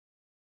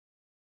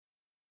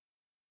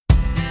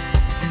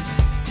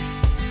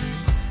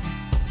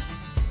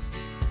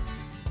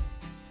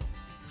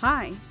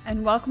Hi,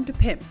 and welcome to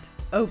Pimped,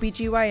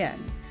 OBGYN,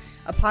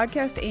 a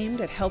podcast aimed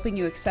at helping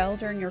you excel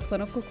during your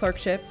clinical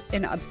clerkship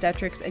in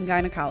obstetrics and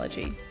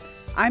gynecology.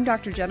 I'm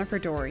Dr. Jennifer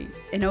Dory,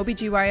 an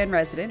OBGYN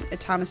resident at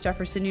Thomas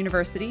Jefferson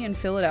University in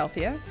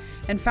Philadelphia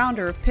and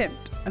founder of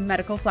Pimped, a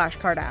medical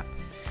flashcard app.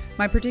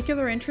 My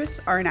particular interests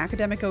are in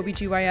academic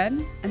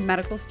OBGYN and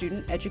medical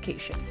student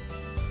education.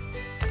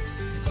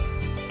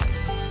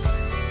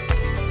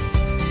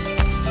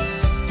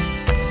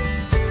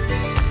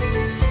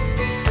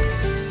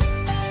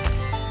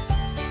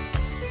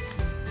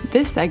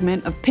 This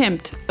segment of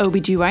Pimped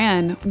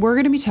OBGYN, we're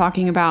going to be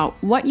talking about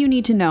what you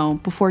need to know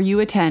before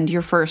you attend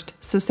your first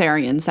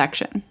cesarean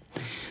section.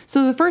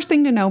 So the first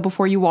thing to know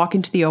before you walk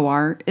into the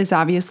OR is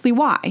obviously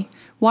why.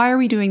 Why are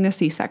we doing the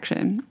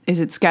C-section? Is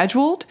it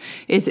scheduled?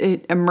 Is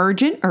it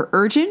emergent or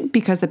urgent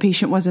because the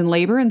patient was in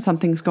labor and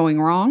something's going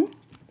wrong?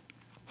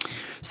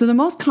 So the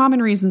most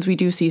common reasons we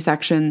do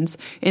C-sections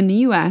in the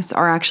US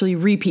are actually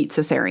repeat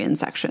cesarean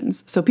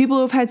sections. So people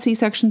who have had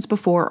C-sections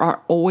before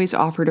are always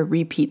offered a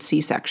repeat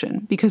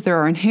C-section because there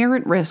are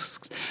inherent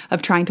risks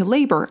of trying to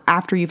labor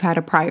after you've had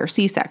a prior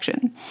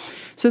C-section.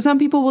 So some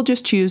people will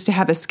just choose to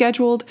have a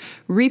scheduled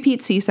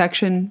repeat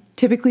C-section,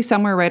 typically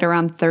somewhere right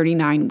around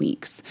 39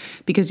 weeks,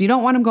 because you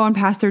don't want them going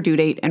past their due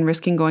date and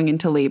risking going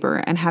into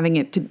labor and having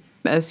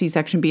a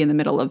C-section be in the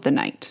middle of the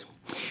night.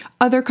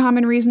 Other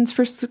common reasons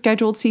for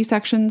scheduled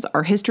C-sections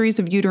are histories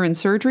of uterine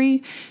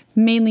surgery,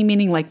 mainly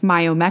meaning like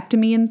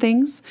myomectomy and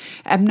things,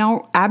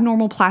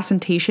 abnormal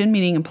placentation,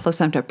 meaning a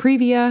placenta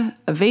previa,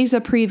 a vasa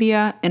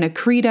previa, an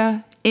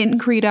accreta,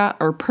 increta,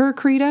 or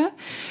percreta,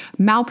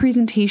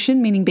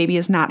 malpresentation, meaning baby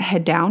is not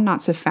head down,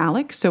 not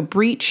cephalic, so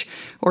breech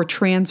or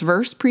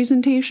transverse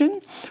presentation,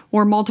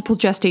 or multiple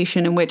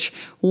gestation in which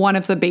one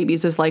of the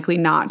babies is likely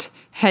not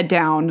head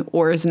down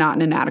or is not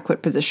in an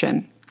adequate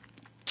position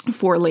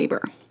for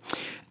labor.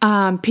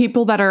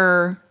 People that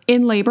are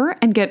in labor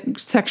and get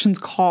sections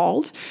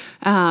called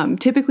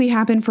typically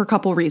happen for a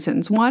couple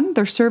reasons. One,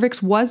 their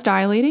cervix was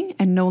dilating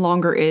and no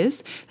longer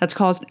is. That's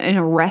caused an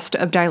arrest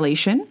of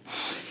dilation.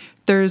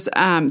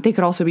 They could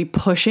also be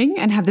pushing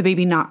and have the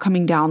baby not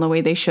coming down the way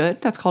they should.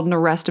 That's called an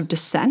arrest of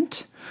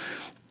descent.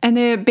 And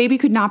the baby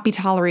could not be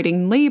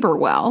tolerating labor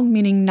well,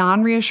 meaning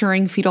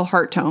non-reassuring fetal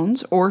heart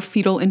tones or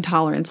fetal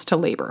intolerance to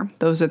labor.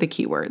 Those are the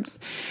key words.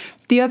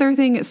 The other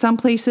thing, some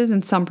places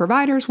and some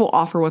providers will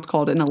offer what's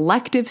called an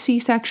elective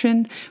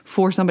C-section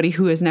for somebody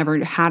who has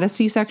never had a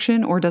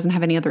C-section or doesn't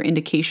have any other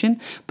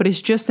indication, but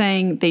is just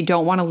saying they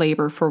don't want to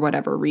labor for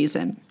whatever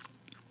reason.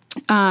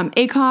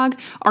 ACOG,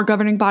 our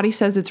governing body,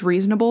 says it's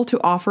reasonable to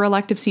offer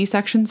elective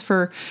C-sections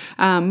for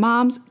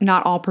moms.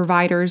 Not all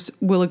providers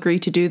will agree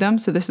to do them,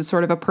 so this is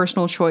sort of a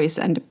personal choice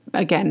and,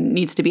 again,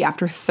 needs to be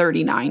after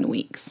 39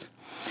 weeks.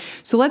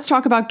 So let's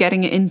talk about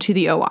getting into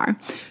the OR.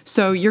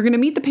 So you're going to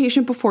meet the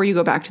patient before you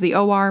go back to the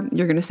OR.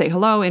 You're going to say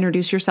hello,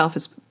 introduce yourself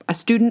as a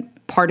student,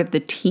 part of the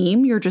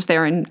team. You're just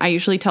there. And I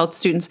usually tell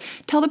students,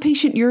 tell the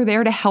patient you're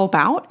there to help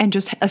out and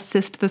just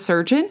assist the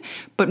surgeon,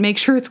 but make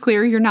sure it's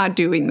clear you're not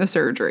doing the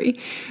surgery.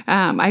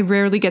 I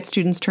rarely get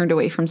students turned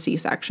away from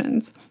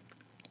C-sections.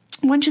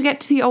 Once you get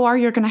to the OR,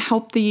 you're going to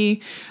help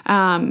the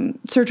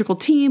surgical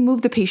team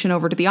move the patient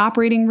over to the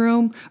operating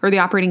room or the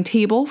operating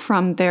table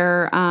from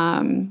their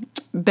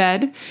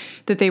bed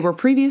that they were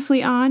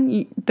previously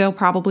on. They'll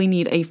probably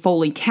need a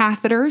Foley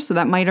catheter, so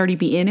that might already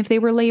be in if they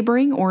were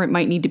laboring, or it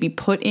might need to be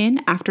put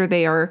in after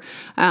they are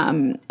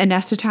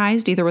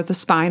anesthetized, either with a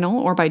spinal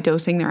or by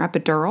dosing their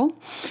epidural.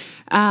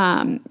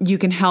 You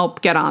can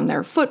help get on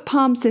their foot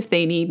pumps if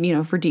they need,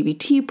 for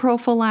DVT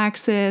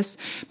prophylaxis.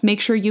 Make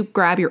sure you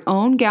grab your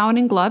own gown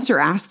and gloves, or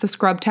ask the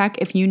scrub tech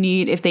if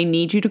they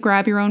need you to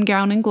grab your own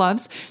gown and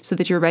gloves so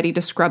that you're ready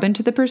to scrub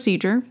into the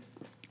procedure.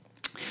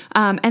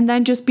 And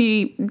then just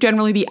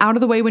generally be out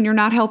of the way when you're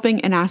not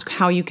helping and ask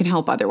how you can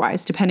help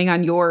otherwise. Depending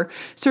on your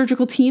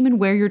surgical team and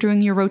where you're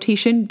doing your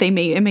rotation,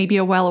 it may be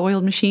a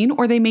well-oiled machine,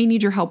 or they may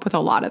need your help with a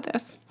lot of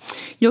this.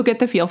 You'll get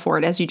the feel for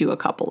it as you do a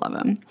couple of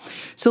them.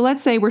 So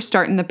let's say we're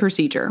starting the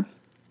procedure.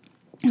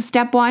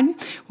 Step 1,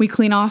 we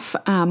clean off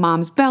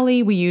mom's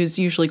belly. We use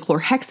usually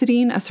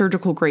chlorhexidine, a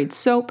surgical grade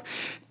soap.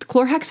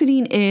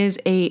 Chlorhexidine is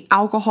a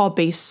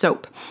alcohol-based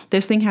soap.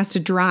 This thing has to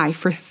dry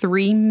for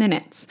 3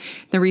 minutes.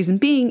 The reason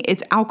being,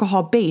 it's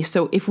alcohol-based.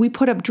 So if we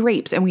put up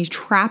drapes and we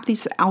trap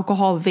these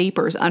alcohol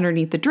vapors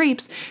underneath the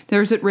drapes,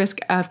 there's at risk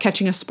of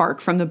catching a spark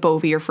from the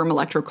bovie or from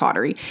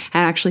electrocautery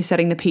and actually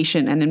setting the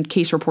patient, and in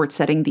case reports,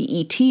 setting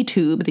the ET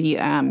tube, the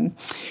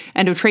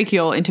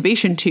endotracheal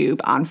intubation tube,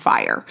 on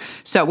fire.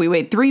 So we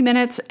wait 3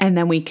 minutes and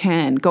then we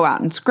can go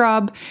out and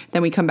scrub.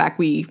 Then we come back,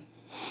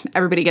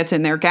 everybody gets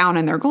in their gown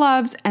and their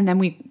gloves, and then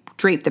we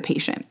drape the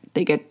patient.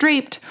 They get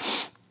draped,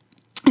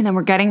 and then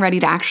we're getting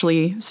ready to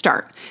actually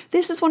start.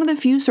 This is one of the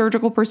few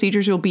surgical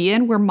procedures you'll be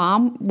in where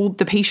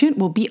the patient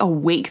will be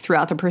awake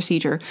throughout the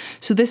procedure.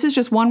 So this is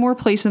just one more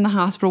place in the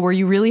hospital where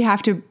you really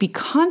have to be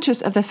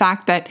conscious of the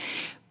fact that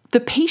the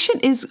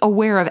patient is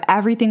aware of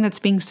everything that's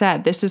being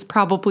said. This is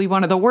probably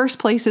one of the worst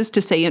places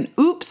to say an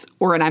oops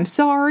or an I'm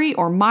sorry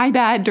or my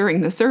bad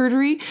during the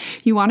surgery.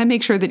 You want to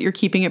make sure that you're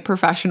keeping it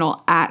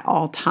professional at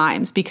all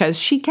times because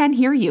she can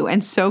hear you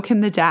and so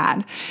can the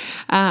dad.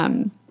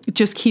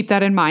 Just keep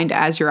that in mind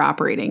as you're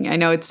operating. I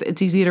know it's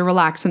easy to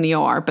relax in the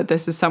OR, but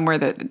this is somewhere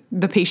that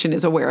the patient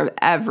is aware of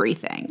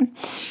everything.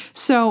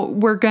 So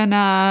we're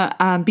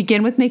gonna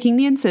begin with making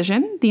the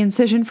incision. The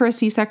incision for a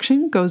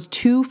C-section goes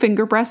 2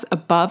 finger breadths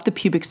above the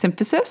pubic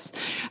symphysis,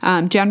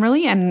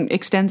 generally, and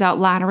extends out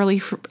laterally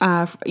for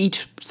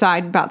each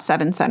side about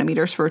 7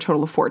 centimeters for a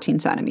total of 14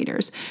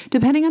 centimeters.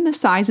 Depending on the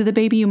size of the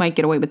baby, you might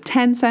get away with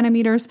 10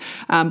 centimeters,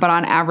 but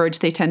on average,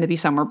 they tend to be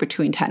somewhere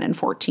between 10 and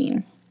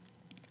 14.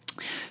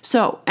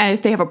 So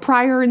if they have a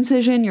prior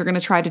incision, you're going to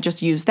try to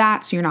just use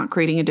that so you're not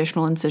creating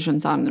additional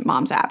incisions on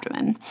mom's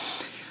abdomen.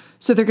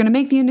 So they're going to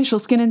make the initial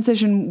skin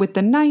incision with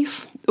the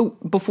knife.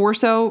 Before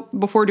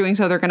doing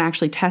so, they're going to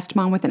actually test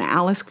mom with an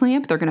Alice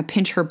clamp. They're going to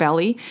pinch her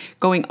belly,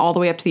 going all the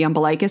way up to the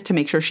umbilicus to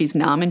make sure she's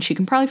numb, and she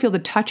can probably feel the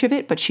touch of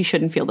it, but she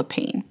shouldn't feel the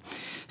pain.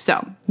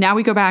 So now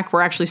we go back.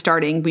 We're actually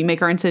starting. We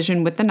make our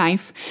incision with the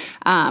knife,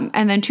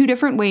 and then 2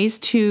 different ways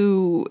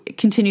to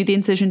continue the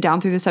incision down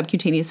through the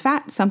subcutaneous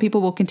fat. Some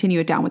people will continue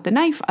it down with the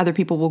knife. Other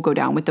people will go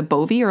down with the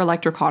Bovie or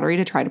electrocautery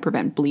to try to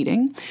prevent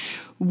bleeding.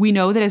 We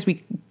know that as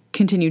we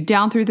continue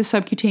down through the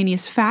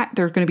subcutaneous fat,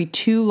 there are going to be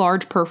 2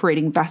 large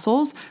perforating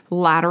vessels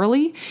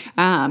laterally,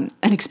 and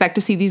expect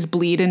to see these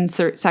bleed in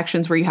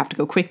sections where you have to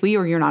go quickly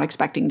or you're not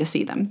expecting to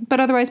see them. But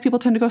otherwise, people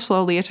tend to go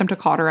slowly, attempt to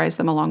cauterize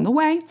them along the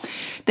way.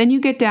 Then you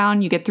get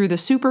down, you get through the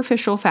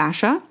superficial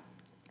fascia,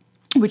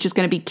 which is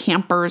going to be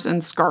campers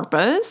and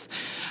scarpas.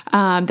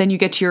 Then you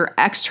get to your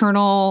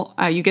external,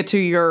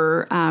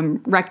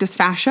 rectus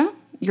fascia,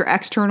 your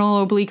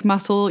external oblique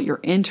muscle, your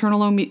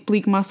internal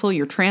oblique muscle,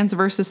 your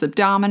transversus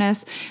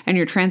abdominis, and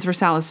your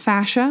transversalis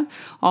fascia.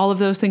 All of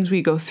those things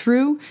we go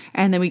through,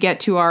 and then we get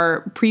to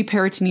our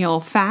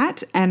preperitoneal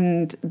fat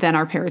and then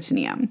our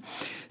peritoneum.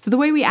 So the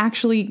way we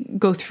actually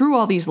go through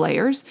all these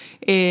layers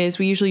is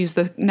we usually use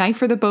the knife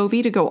or the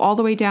Bovie to go all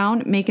the way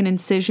down, make an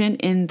incision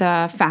in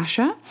the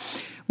fascia.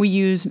 We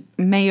use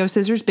Mayo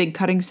scissors, big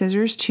cutting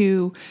scissors,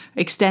 to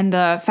extend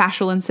the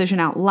fascial incision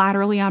out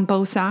laterally on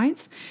both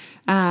sides.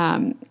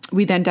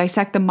 We then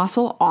dissect the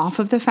muscle off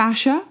of the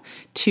fascia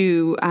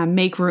to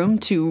make room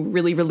to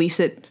really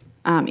release it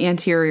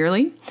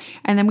anteriorly.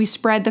 And then we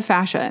spread the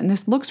fascia. And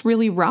this looks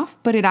really rough,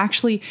 but it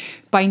actually,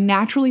 by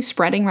naturally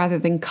spreading rather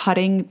than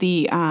cutting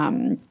the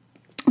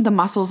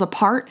muscles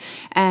apart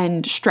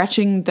and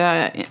stretching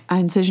the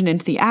incision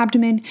into the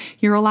abdomen,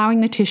 you're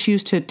allowing the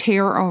tissues to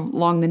tear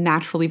along the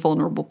naturally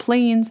vulnerable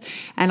planes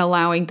and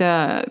allowing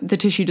the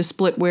tissue to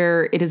split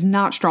where it is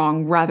not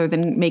strong rather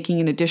than making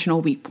an additional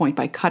weak point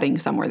by cutting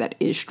somewhere that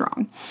is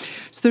strong.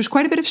 So there's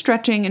quite a bit of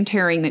stretching and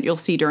tearing that you'll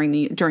see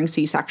during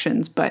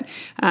C-sections, but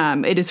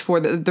it is for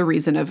the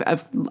reason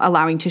of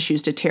allowing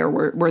tissues to tear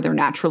where they're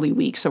naturally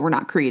weak, so we're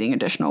not creating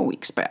additional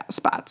weak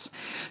spots.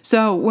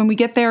 So when we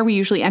get there, we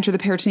usually enter the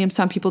peritoneum.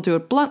 Some people do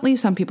it bluntly,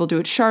 some people do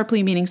it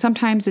sharply, meaning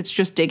sometimes it's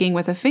just digging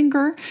with a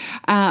finger,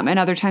 and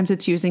other times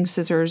it's using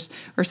scissors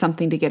or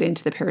something to get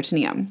into the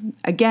peritoneum.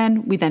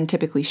 Again, we then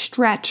typically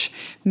stretch,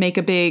 make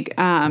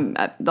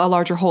a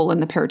larger hole in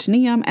the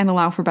peritoneum, and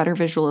allow for better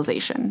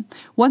visualization.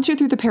 Once you're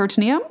through the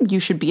peritoneum, you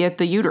should be at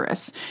the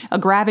uterus. A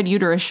gravid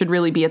uterus should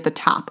really be at the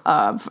top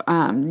of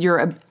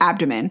your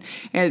abdomen,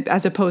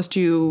 as opposed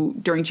to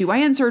during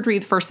GYN surgery,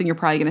 the first thing you're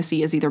probably going to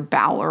see is either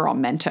bowel or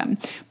omentum.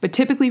 But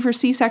typically for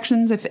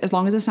C-sections, as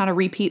long as it's not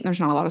a repeat and there's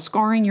not a lot of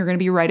scarring, you're going to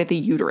be right at the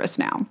uterus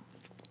now.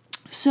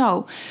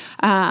 So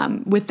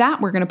with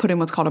that, we're going to put in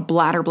what's called a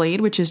bladder blade,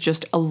 which is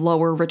just a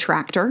lower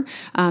retractor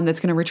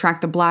that's going to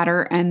retract the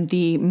bladder and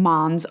the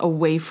mons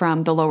away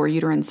from the lower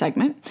uterine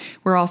segment.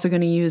 We're also going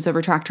to use a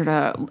retractor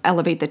to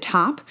elevate the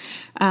top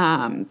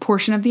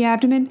portion of the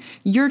abdomen.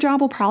 Your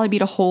job will probably be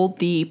to hold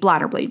the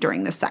bladder blade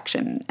during this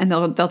section, and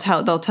they'll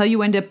tell you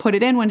when to put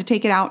it in, when to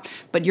take it out,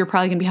 but you're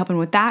probably going to be helping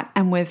with that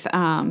and with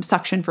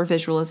suction for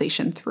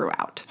visualization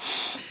throughout.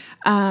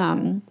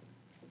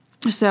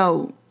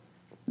 So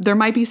there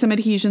might be some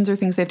adhesions or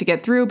things they have to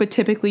get through, but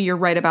typically you're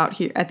right about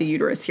here at the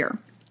uterus here.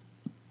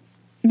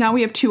 Now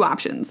we have 2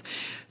 options.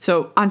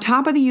 So on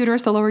top of the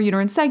uterus, the lower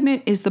uterine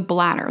segment, is the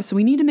bladder. So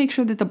we need to make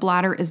sure that the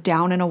bladder is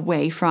down and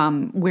away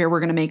from where we're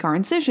going to make our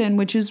incision,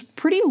 which is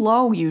pretty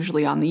low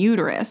usually on the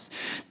uterus.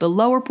 The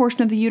lower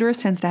portion of the uterus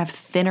tends to have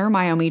thinner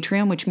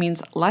myometrium, which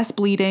means less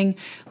bleeding,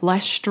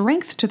 less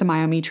strength to the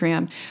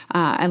myometrium,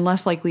 and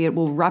less likely it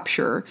will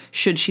rupture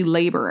should she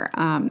labor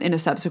in a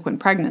subsequent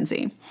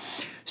pregnancy.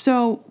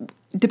 So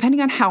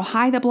depending on how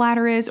high the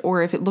bladder is,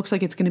 or if it looks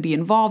like it's going to be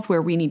involved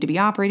where we need to be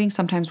operating,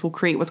 sometimes we'll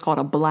create what's called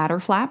a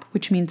bladder flap,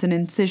 which means an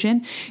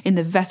incision in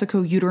the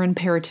vesicouterine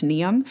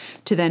peritoneum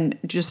to then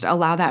just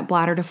allow that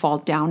bladder to fall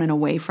down and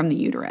away from the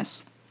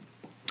uterus.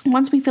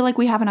 Once we feel like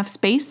we have enough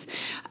space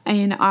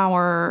in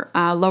our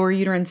lower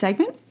uterine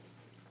segment,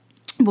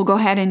 We'll go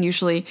ahead and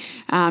usually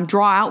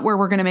draw out where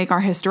we're going to make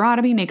our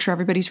hysterotomy, make sure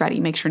everybody's ready,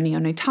 make sure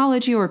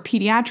neonatology or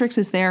pediatrics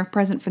is there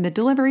present for the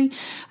delivery,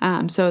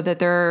 so that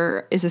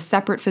there is a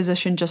separate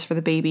physician just for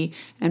the baby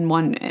and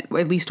at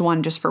least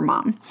one just for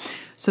mom.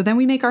 So then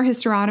we make our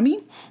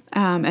hysterotomy,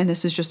 and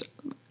this is just,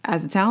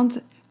 as it sounds,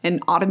 an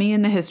otomy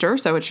in the hyster,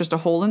 so it's just a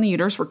hole in the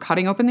uterus. We're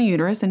cutting open the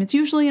uterus, and it's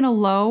usually in a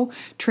low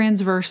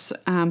transverse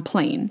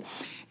plane.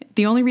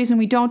 The only reason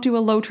we don't do a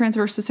low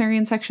transverse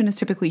cesarean section is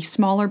typically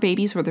smaller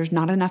babies where there's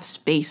not enough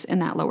space in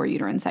that lower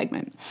uterine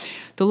segment.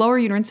 The lower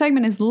uterine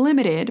segment is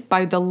limited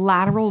by the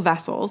lateral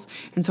vessels,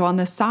 and so on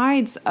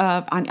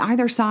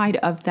either side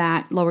of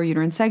that lower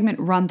uterine segment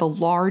run the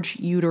large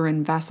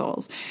uterine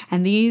vessels,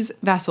 and these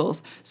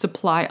vessels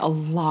supply a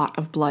lot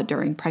of blood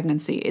during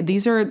pregnancy.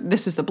 This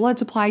is the blood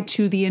supply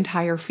to the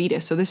entire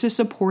fetus, so this is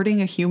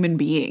supporting a human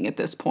being at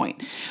this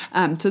point.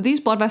 So these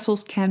blood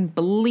vessels can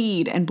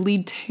bleed and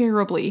bleed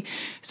terribly.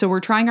 So we're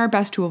trying our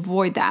best to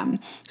avoid them.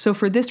 So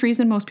for this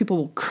reason, most people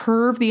will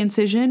curve the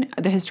incision,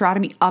 the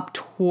hysterotomy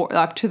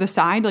up to the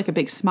side, like a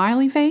big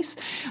smiley face.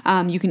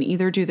 You can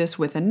either do this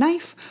with a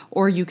knife,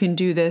 or you can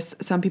do this,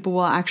 some people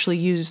will actually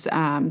use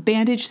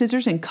bandage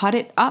scissors and cut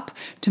it up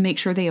to make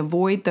sure they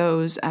avoid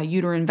those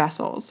uterine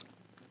vessels.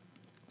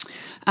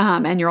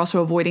 And you're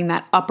also avoiding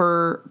that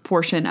upper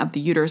portion of the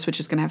uterus,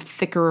 which is going to have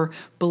thicker,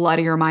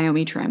 bloodier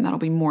myometrium that'll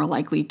be more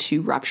likely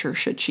to rupture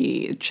should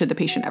the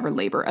patient ever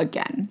labor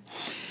again.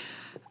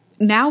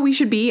 Now we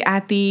should be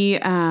at the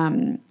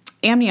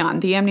amnion,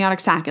 the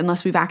amniotic sac,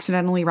 unless we've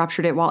accidentally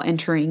ruptured it while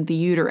entering the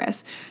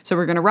uterus. So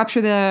we're going to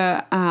rupture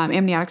the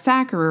amniotic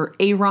sac, or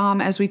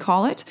AROM as we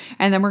call it,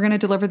 and then we're going to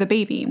deliver the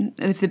baby.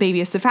 If the baby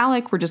is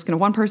cephalic,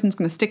 one person's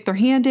going to stick their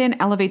hand in,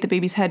 elevate the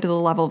baby's head to the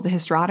level of the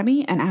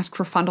hysterotomy, and ask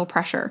for fundal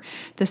pressure.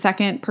 The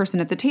second person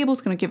at the table is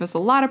going to give us a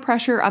lot of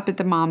pressure up at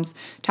the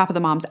top of the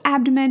mom's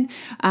abdomen,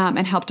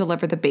 and help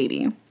deliver the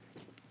baby.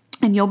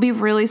 And you'll be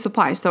really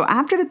surprised. So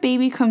after the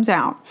baby comes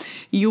out,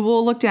 you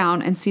will look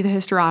down and see the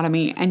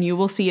hysterotomy, and you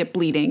will see it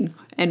bleeding.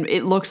 And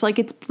it looks like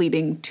it's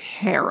bleeding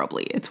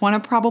terribly. It's one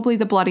of probably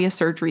the bloodiest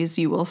surgeries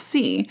you will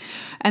see.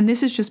 And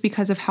this is just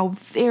because of how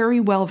very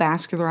well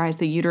vascularized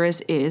the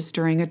uterus is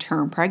during a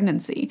term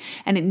pregnancy.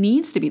 And it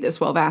needs to be this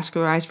well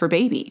vascularized for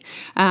baby.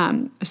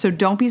 So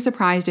don't be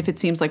surprised if it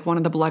seems like one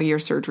of the bloodier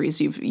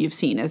surgeries you've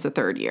seen as a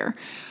third year.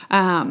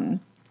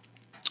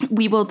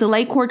 We will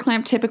delay cord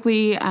clamp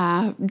typically,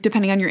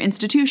 depending on your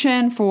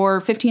institution, for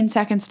 15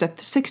 seconds to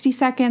 60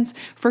 seconds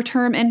for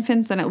term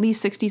infants and at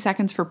least 60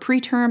 seconds for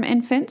preterm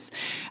infants.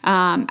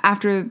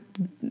 After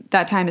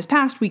that time has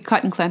passed, we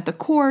cut and clamp the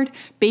cord.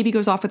 Baby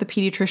goes off with the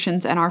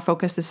pediatricians, and our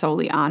focus is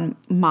solely on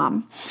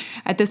mom.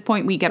 At this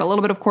point, we get a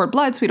little bit of cord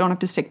blood so we don't have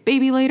to stick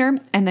baby later,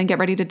 and then get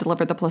ready to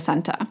deliver the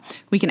placenta.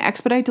 We can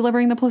expedite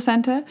delivering the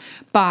placenta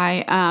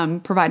by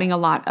providing a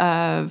lot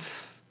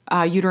of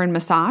uterine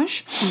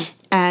massage.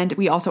 And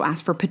we also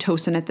ask for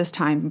Pitocin at this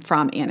time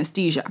from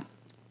anesthesia.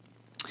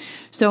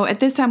 So at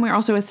this time, we're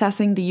also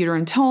assessing the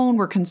uterine tone.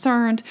 We're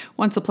concerned.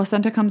 Once the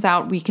placenta comes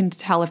out, we can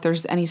tell if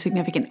there's any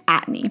significant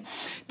atony.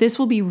 This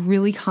will be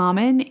really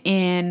common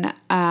in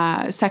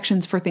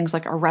sections for things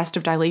like arrest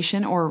of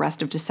dilation or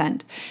arrest of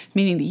descent,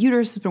 meaning the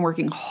uterus has been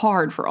working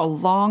hard for a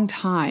long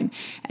time,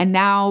 and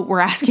now we're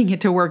asking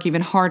it to work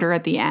even harder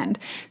at the end.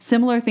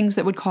 Similar things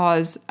that would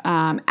cause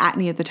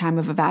atony at the time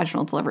of a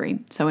vaginal delivery.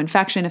 So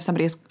infection, if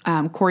somebody has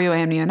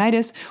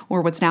chorioamnionitis,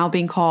 or what's now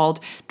being called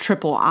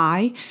triple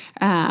I,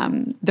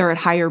 they're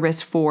at higher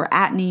risk for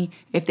atony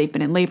if they've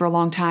been in labor a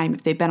long time,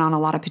 if they've been on a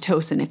lot of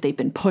Pitocin, if they've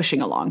been pushing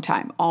a long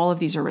time. All of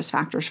these are risk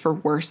factors for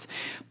worse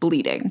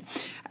bleeding.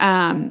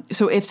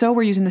 So if so,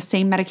 we're using the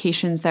same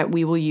medications that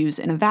we will use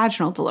in a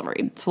vaginal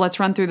delivery. So let's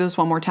run through this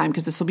one more time,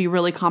 because this will be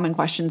really common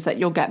questions that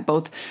you'll get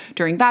both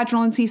during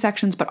vaginal and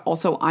C-sections, but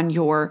also on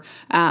your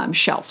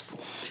shelves.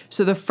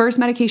 So the first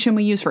medication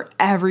we use for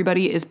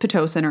everybody is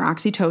Pitocin or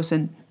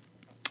oxytocin.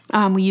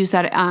 We use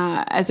that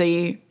as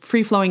a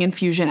free-flowing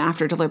infusion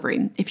after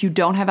delivery. If you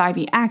don't have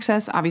IV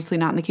access, obviously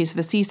not in the case of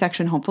a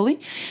C-section, hopefully,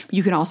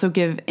 you can also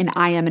give an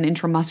IM, an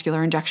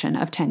intramuscular injection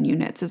of 10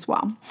 units as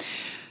well.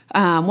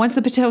 Once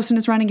the Pitocin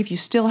is running, if you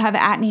still have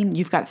atony,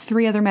 you've got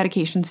 3 other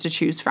medications to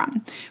choose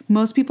from.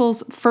 Most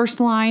people's first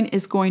line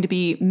is going to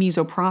be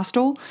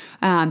misoprostol.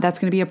 That's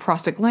going to be a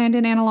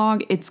prostaglandin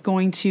analog. It's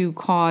going to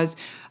cause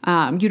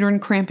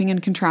uterine cramping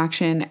and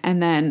contraction,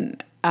 and then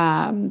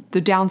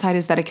the downside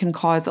is that it can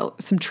cause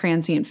some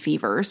transient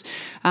fevers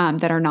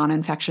that are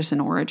non-infectious in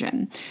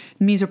origin.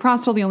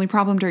 Misoprostol, the only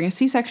problem during a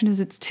C-section is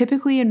it's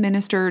typically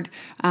administered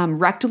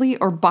rectally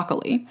or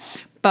buccally,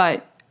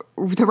 but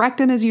the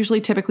rectum is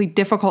usually typically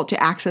difficult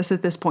to access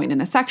at this point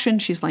in a section.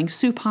 She's laying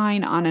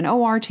supine on an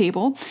OR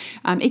table.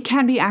 It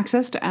can be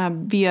accessed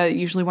via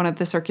usually one of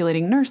the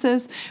circulating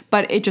nurses,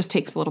 but it just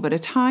takes a little bit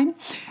of time.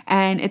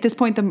 And at this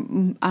point, the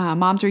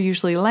moms are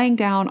usually laying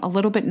down a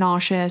little bit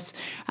nauseous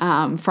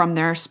from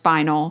their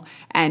spinal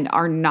and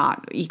are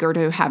not eager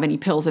to have any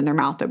pills in their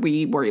mouth that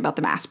we worry about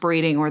them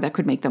aspirating or that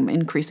could make them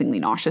increasingly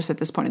nauseous at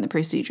this point in the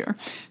procedure.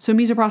 So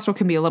misoprostol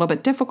can be a little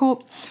bit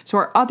difficult. So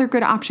our other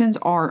good options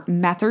are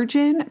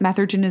Methergin.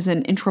 Methergin is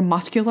an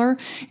intramuscular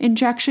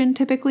injection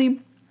typically.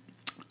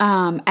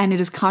 And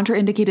it is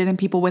contraindicated in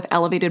people with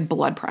elevated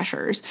blood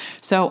pressures.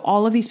 So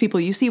all of these people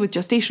you see with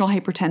gestational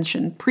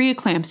hypertension,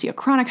 preeclampsia,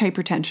 chronic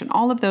hypertension,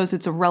 all of those,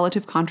 it's a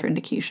relative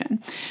contraindication.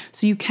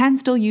 So you can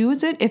still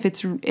use it if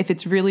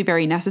it's really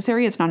very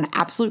necessary. It's not an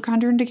absolute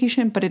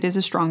contraindication, but it is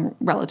a strong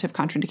relative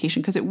contraindication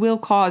because it will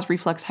cause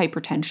reflex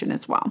hypertension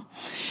as well.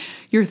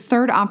 Your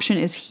third option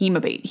is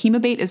Hemabate.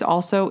 Hemabate is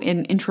also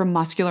an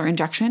intramuscular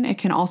injection. It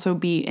can also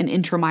be an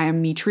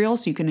intramyometrial,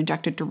 so you can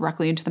inject it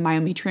directly into the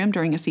myometrium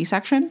during a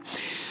C-section.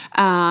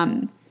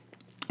 Hemabate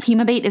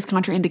is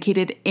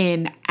contraindicated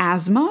in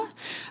asthma.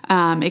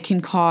 It can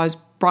cause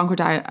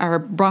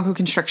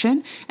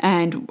bronchoconstriction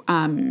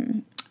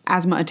and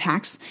asthma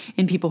attacks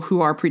in people who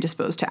are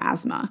predisposed to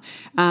asthma.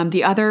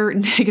 The other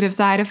negative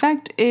side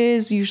effect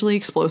is usually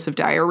explosive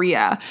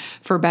diarrhea,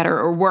 for better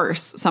or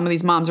worse. Some of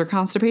these moms are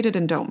constipated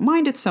and don't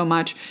mind it so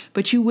much,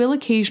 but you will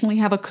occasionally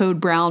have a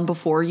code brown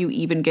before you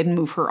even can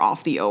move her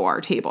off the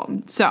OR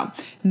table. So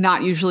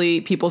not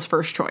usually people's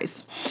first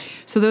choice.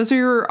 So those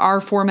are our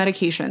 4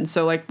 medications.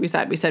 So like we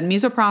said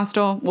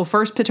misoprostol, well,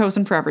 first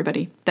Pitocin for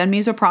everybody, then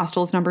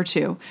misoprostol is number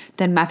 2,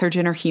 then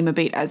Methergin or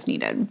Hemabate as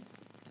needed.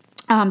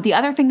 The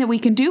other thing that we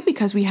can do,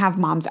 because we have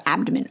mom's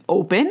abdomen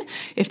open,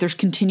 if there's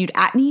continued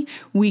atony,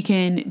 we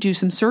can do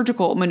some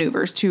surgical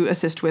maneuvers to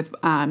assist with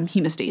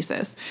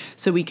hemostasis.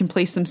 So we can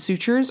place some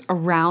sutures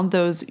around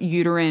those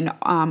uterine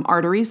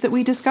arteries that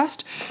we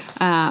discussed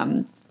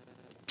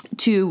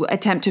to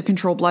attempt to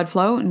control blood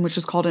flow, and which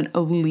is called an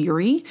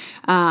O'Leary.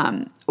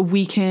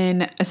 We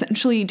can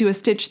essentially do a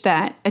stitch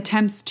that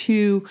attempts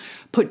to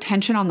put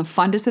tension on the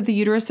fundus of the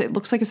uterus. It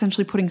looks like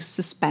essentially putting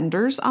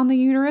suspenders on the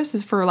uterus,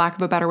 is for lack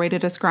of a better way to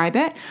describe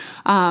it.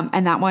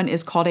 And that one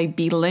is called a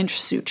B. Lynch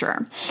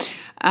suture.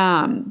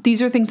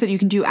 These are things that you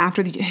can do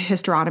after the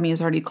hysterotomy is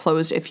already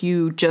closed if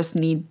you just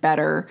need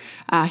better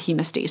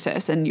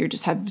hemostasis and you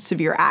just have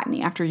severe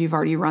atony after you've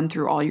already run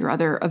through all your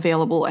other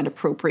available and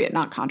appropriate,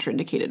 not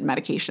contraindicated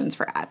medications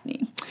for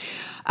atony.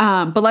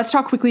 But let's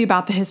talk quickly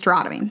about the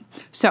hysterotomy.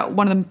 So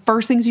one of the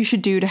first things you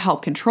should do to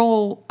help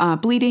control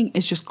bleeding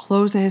is just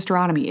close the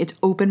hysterotomy. It's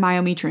open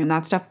myometrium.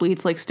 That stuff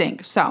bleeds like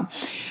stink. So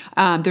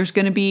there's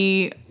going to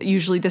be,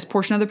 usually this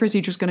portion of the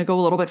procedure is going to go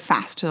a little bit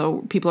fast.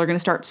 So people are going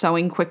to start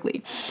sewing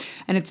quickly.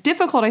 And it's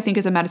difficult, I think,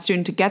 as a med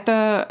student to get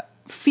the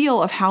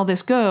feel of how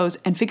this goes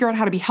and figure out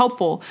how to be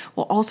helpful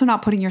while also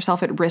not putting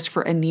yourself at risk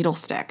for a needle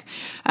stick.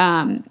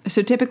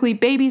 So typically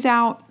baby's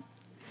out,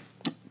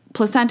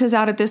 placenta's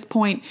out at this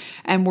point,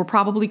 and we're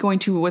probably going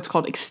to what's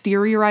called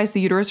exteriorize the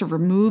uterus, or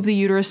remove the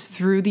uterus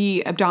through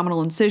the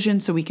abdominal incision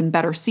so we can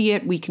better see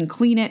it. We can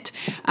clean it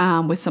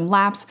with some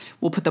laps.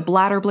 We'll put the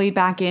bladder blade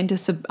back in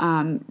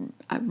to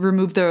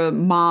remove the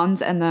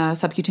mons and the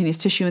subcutaneous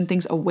tissue and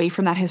things away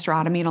from that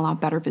hysterotomy and allow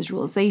better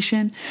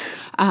visualization.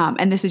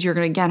 And this is, you're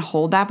going to, again,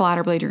 hold that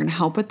bladder blade. You're going to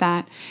help with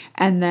that.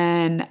 And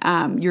then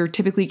you're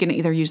typically going to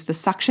either use the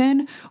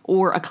suction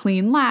or a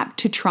clean lap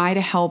to try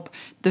to help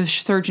the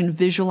surgeon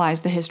visualize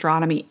the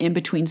hysterotomy in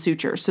between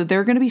sutures. So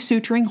they're going to be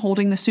suturing,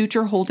 holding the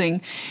suture,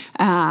 holding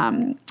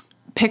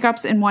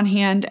pickups in one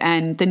hand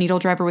and the needle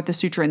driver with the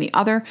suture in the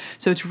other.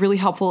 So it's really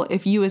helpful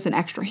if you as an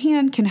extra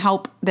hand can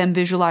help them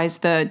visualize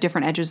the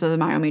different edges of the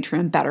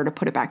myometrium better to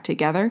put it back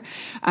together.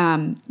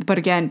 But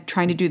again,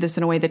 trying to do this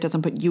in a way that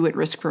doesn't put you at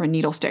risk for a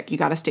needle stick. You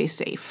got to stay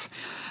safe.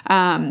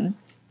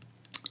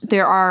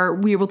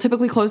 We will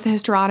typically close the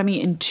hysterotomy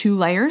in 2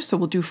 layers. So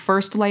we'll do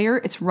first layer,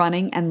 it's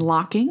running and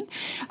locking.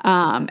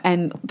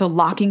 And the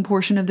locking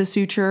portion of the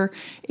suture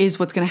is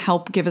what's going to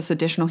help give us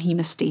additional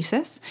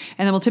hemostasis.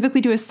 And then we'll typically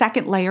do a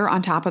second layer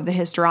on top of the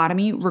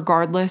hysterotomy,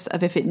 regardless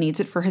of if it needs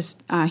it for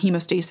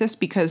hemostasis,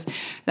 because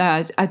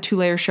a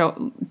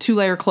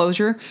two-layer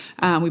closure,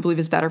 we believe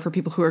is better for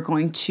people who are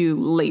going to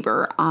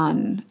labor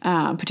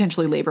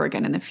potentially labor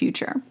again in the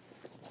future.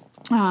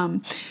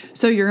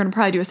 So you're going to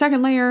probably do a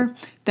second layer.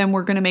 Then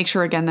we're going to make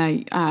sure, again,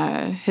 the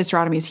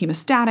hysterotomy is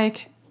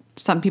hemostatic.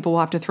 Some people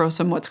will have to throw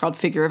some what's called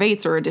figure of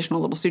 8s or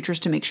additional little sutures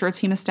to make sure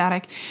it's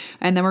hemostatic.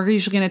 And then we're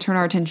usually going to turn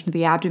our attention to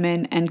the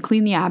abdomen and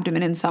clean the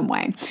abdomen in some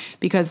way.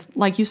 Because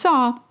like you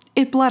saw,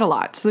 it bled a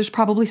lot. So there's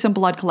probably some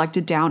blood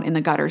collected down in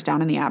the gutters,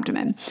 down in the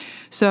abdomen.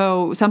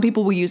 So some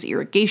people will use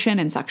irrigation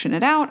and suction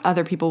it out.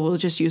 Other people will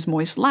just use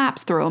moist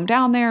laps, throw them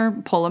down there,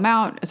 pull them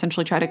out,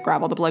 essentially try to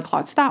grab all the blood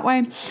clots that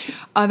way.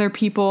 Other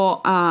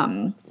people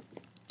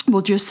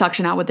will just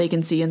suction out what they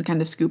can see and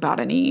kind of scoop out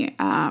any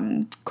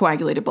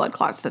coagulated blood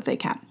clots that they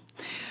can.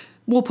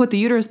 We'll put the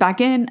uterus back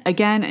in,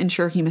 again,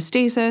 ensure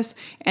hemostasis,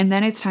 and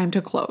then it's time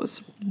to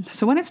close.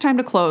 So when it's time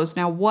to close,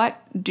 now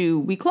what do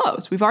we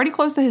close? We've already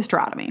closed the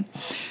hysterotomy.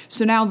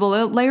 So now the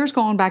layer's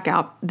going back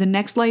out. The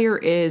next layer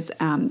is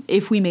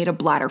if we made a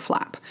bladder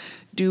flap.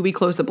 Do we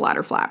close the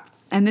bladder flap?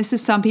 And this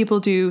is, some people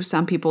do,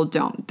 some people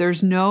don't.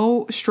 There's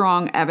no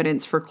strong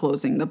evidence for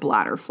closing the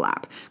bladder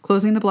flap.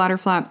 Closing the bladder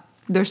flap,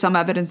 there's some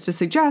evidence to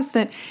suggest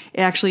that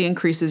it actually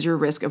increases your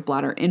risk of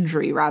bladder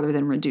injury rather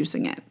than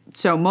reducing it.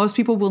 So most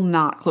people will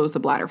not close the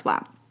bladder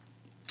flap.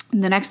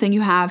 The next thing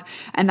you have,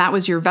 and that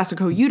was your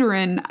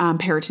vesicouterine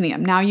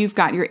peritoneum. Now you've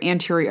got your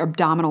anterior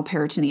abdominal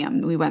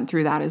peritoneum. We went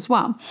through that as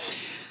well.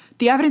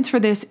 The evidence for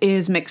this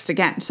is mixed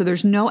again. So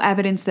there's no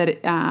evidence that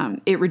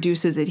it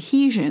reduces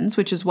adhesions,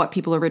 which is what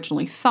people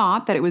originally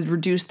thought, that it would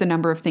reduce the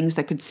number of things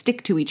that could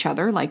stick to each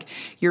other, like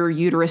your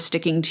uterus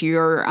sticking to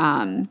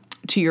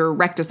your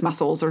rectus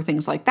muscles or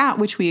things like that,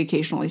 which we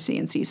occasionally see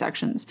in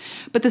C-sections.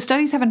 But the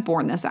studies haven't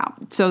borne this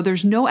out. So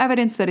there's no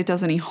evidence that it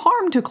does any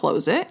harm to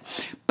close it,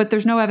 but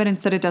there's no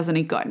evidence that it does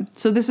any good.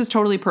 So this is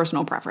totally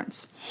personal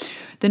preference.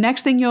 The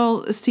next thing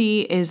you'll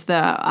see is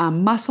the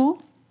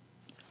muscle.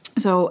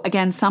 So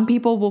again, some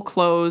people will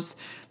close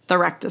the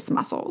rectus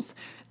muscles.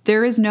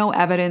 There is no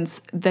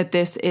evidence that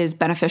this is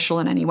beneficial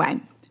in any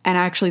way. And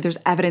actually, there's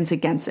evidence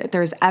against it.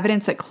 There's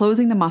evidence that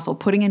closing the muscle,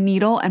 putting a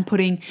needle and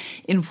putting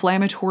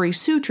inflammatory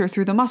suture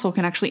through the muscle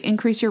can actually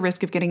increase your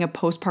risk of getting a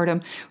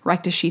postpartum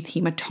rectus sheath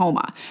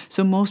hematoma.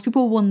 So most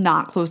people will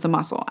not close the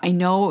muscle. I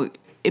know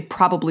it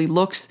probably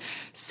looks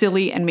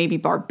silly and maybe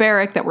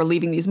barbaric that we're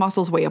leaving these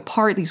muscles way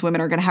apart. These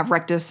women are going to have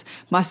rectus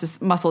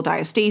muscle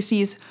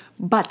diastases,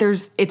 but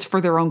it's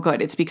for their own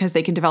good. It's because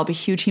they can develop a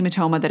huge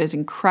hematoma that is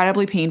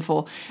incredibly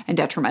painful and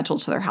detrimental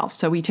to their health.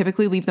 So we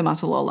typically leave the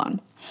muscle alone.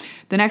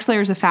 The next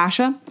layer is the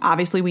fascia.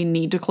 Obviously, we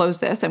need to close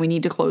this, and we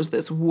need to close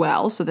this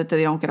well so that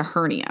they don't get a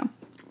hernia.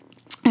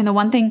 And the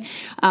one thing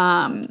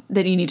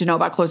that you need to know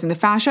about closing the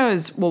fascia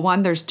is, well,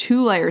 one, there's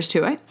 2 layers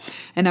to it.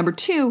 And number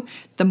 2,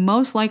 the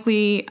most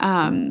likely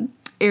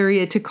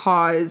area to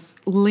cause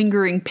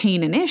lingering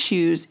pain and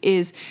issues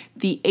is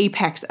the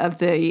apex of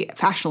the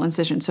fascial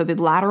incision. So the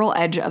lateral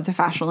edge of the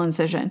fascial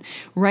incision.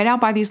 Right out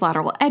by these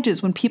lateral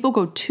edges, when people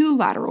go too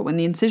lateral, when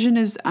the incision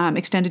is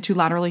extended too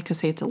laterally, because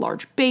say it's a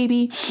large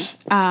baby,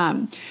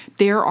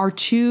 there are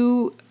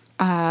 2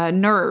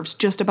 nerves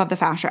just above the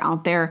fascia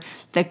out there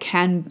that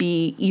can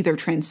be either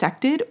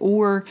transected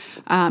or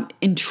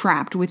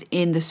entrapped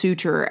within the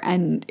suture.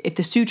 And if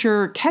the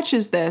suture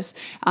catches this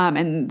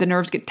and the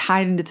nerves get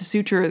tied into the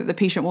suture, the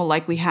patient will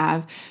likely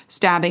have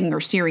stabbing or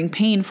searing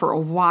pain for a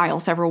while,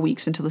 several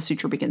weeks, until the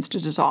suture begins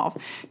to dissolve.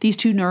 These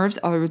 2 nerves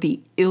are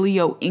the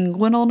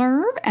ilioinguinal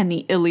nerve and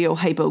the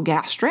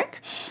iliohypogastric.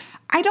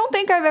 I don't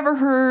think I've ever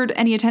heard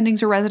any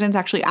attendings or residents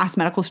actually ask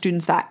medical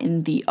students that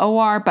in the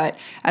OR, but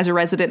as a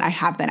resident, I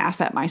have been asked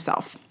that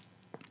myself.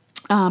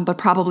 But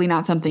probably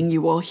not something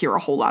you will hear a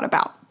whole lot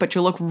about. But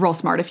you'll look real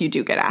smart if you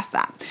do get asked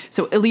that.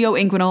 So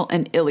ilioinguinal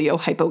and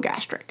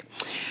iliohypogastric.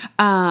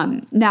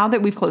 Now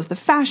that we've closed the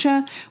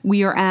fascia,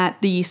 we are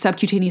at the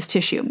subcutaneous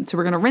tissue. So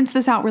we're going to rinse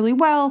this out really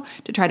well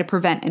to try to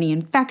prevent any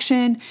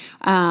infection.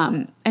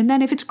 And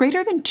then if it's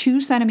greater than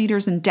 2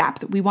 centimeters in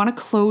depth, we want to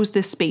close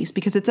this space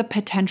because it's a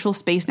potential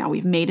space now.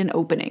 We've made an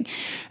opening.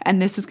 And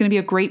this is going to be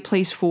a great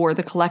place for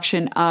the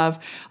collection of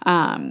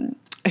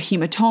a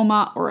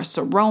hematoma or a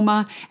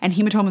seroma, and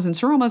hematomas and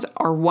seromas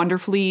are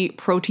wonderfully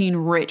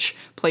protein-rich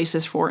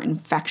places for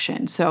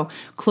infection. So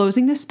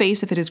closing the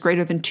space, if it is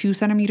greater than 2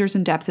 centimeters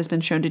in depth, has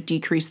been shown to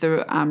decrease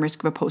the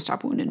risk of a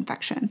post-op wound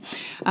infection.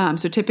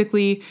 So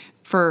typically,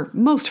 for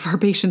most of our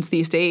patients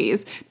these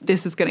days,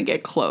 this is going to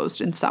get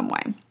closed in some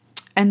way.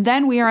 And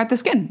then we are at the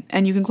skin,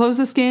 and you can close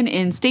the skin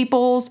in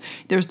staples.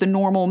 There's the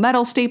normal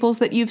metal staples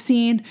that you've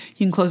seen.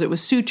 You can close it with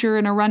suture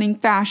in a running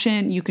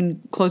fashion. You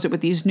can close it with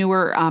these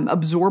newer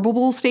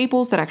absorbable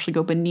staples that actually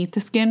go beneath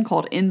the skin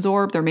called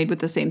Insorb. They're made with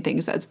the same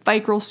things as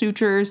Vicryl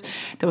sutures.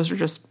 Those are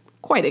just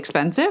quite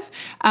expensive.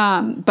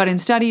 But in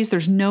studies,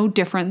 there's no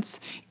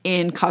difference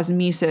in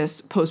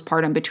cosmesis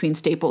postpartum between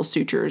staple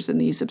sutures and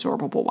these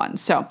absorbable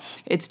ones. So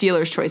it's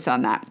dealer's choice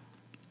on that.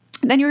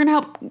 Then you're going to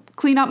help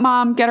clean up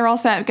mom, get her all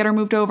set, get her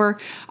moved over,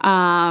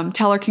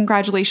 tell her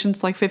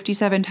congratulations like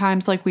 57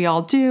 times like we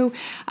all do,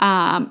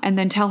 and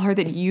then tell her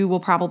that you will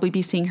probably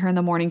be seeing her in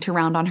the morning to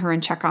round on her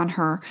and check on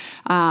her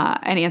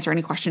and answer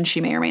any questions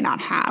she may or may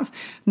not have.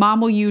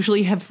 Mom will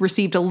usually have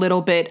received a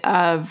little bit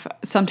of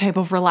some type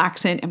of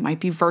relaxant. It might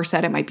be Versed,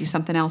 it might be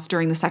something else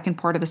during the second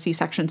part of the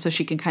C-section so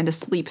she can kind of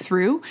sleep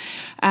through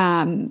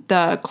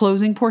the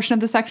closing portion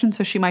of the section,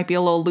 so she might be a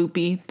little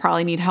loopy,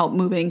 probably need help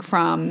moving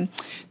from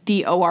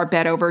the OR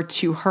bed over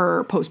to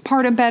her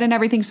postpartum bed and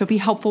everything. So be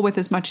helpful with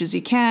as much as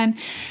you can.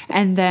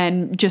 And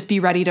then just be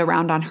ready to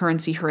round on her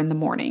and see her in the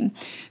morning.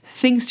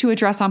 Things to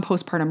address on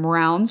postpartum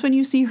rounds when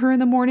you see her in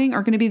the morning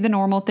are going to be the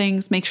normal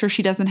things. Make sure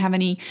she doesn't have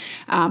any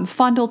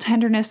fundal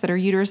tenderness, that her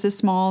uterus is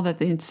small, that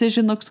the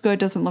incision looks good,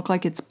 doesn't look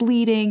like it's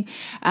bleeding.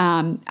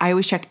 I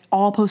always check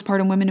all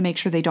postpartum women to make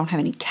sure they don't have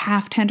any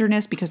calf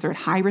tenderness because they're at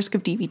high risk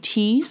of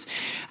DVTs.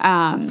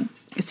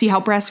 See how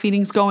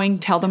breastfeeding's going,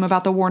 tell them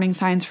about the warning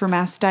signs for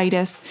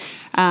mastitis,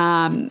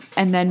 and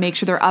then make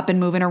sure they're up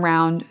and moving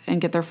around and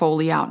get their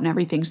Foley out and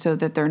everything so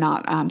that they're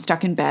not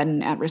stuck in bed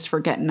and at risk for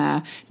getting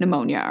a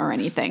pneumonia or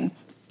anything.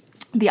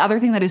 The other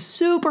thing that is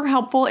super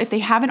helpful, if they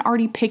haven't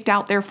already picked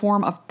out their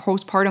form of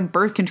postpartum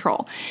birth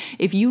control,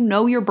 if you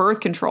know your birth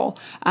control,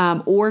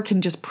 or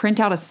can just print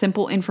out a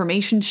simple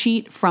information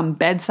sheet from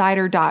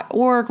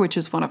bedsider.org, which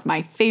is one of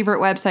my favorite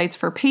websites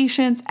for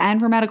patients and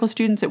for medical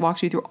students. It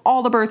walks you through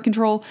all the birth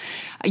control.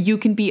 You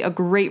can be a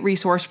great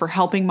resource for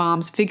helping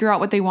moms figure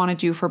out what they want to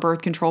do for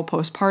birth control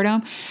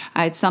postpartum.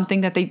 It's something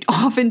that they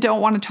often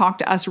don't want to talk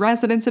to us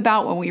residents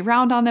about when we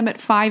round on them at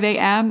 5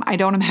 a.m. I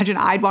don't imagine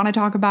I'd want to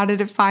talk about it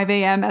at 5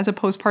 a.m. as a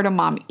postpartum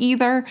mom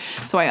either,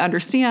 so I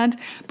understand,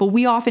 but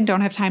we often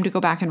don't have time to go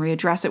back and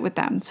readdress it with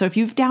them. So if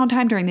you've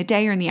downtime during the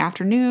day or in the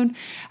afternoon,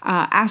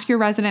 ask your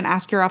resident,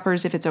 ask your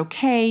uppers if it's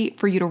okay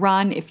for you to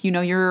run. If you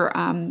know your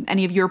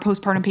any of your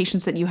postpartum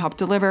patients that you help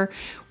deliver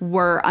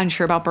were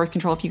unsure about birth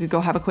control, if you could go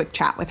have a quick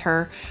chat with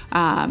her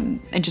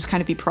and just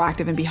kind of be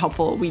proactive and be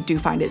helpful, we do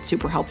find it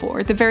super helpful.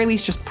 Or at the very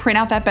least, just print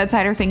out that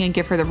bedsider thing and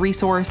give her the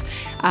resource.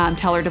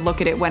 Tell her to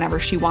look at it whenever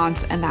she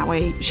wants, and that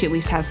way she at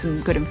least has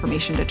some good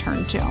information to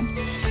turn to.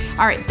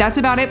 All right, that's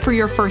about it for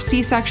your first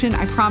C-section.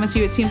 I promise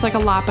you, it seems like a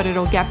lot, but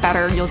it'll get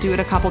better. You'll do it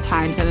a couple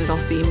times and it'll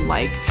seem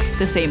like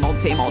the same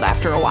old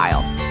after a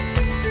while.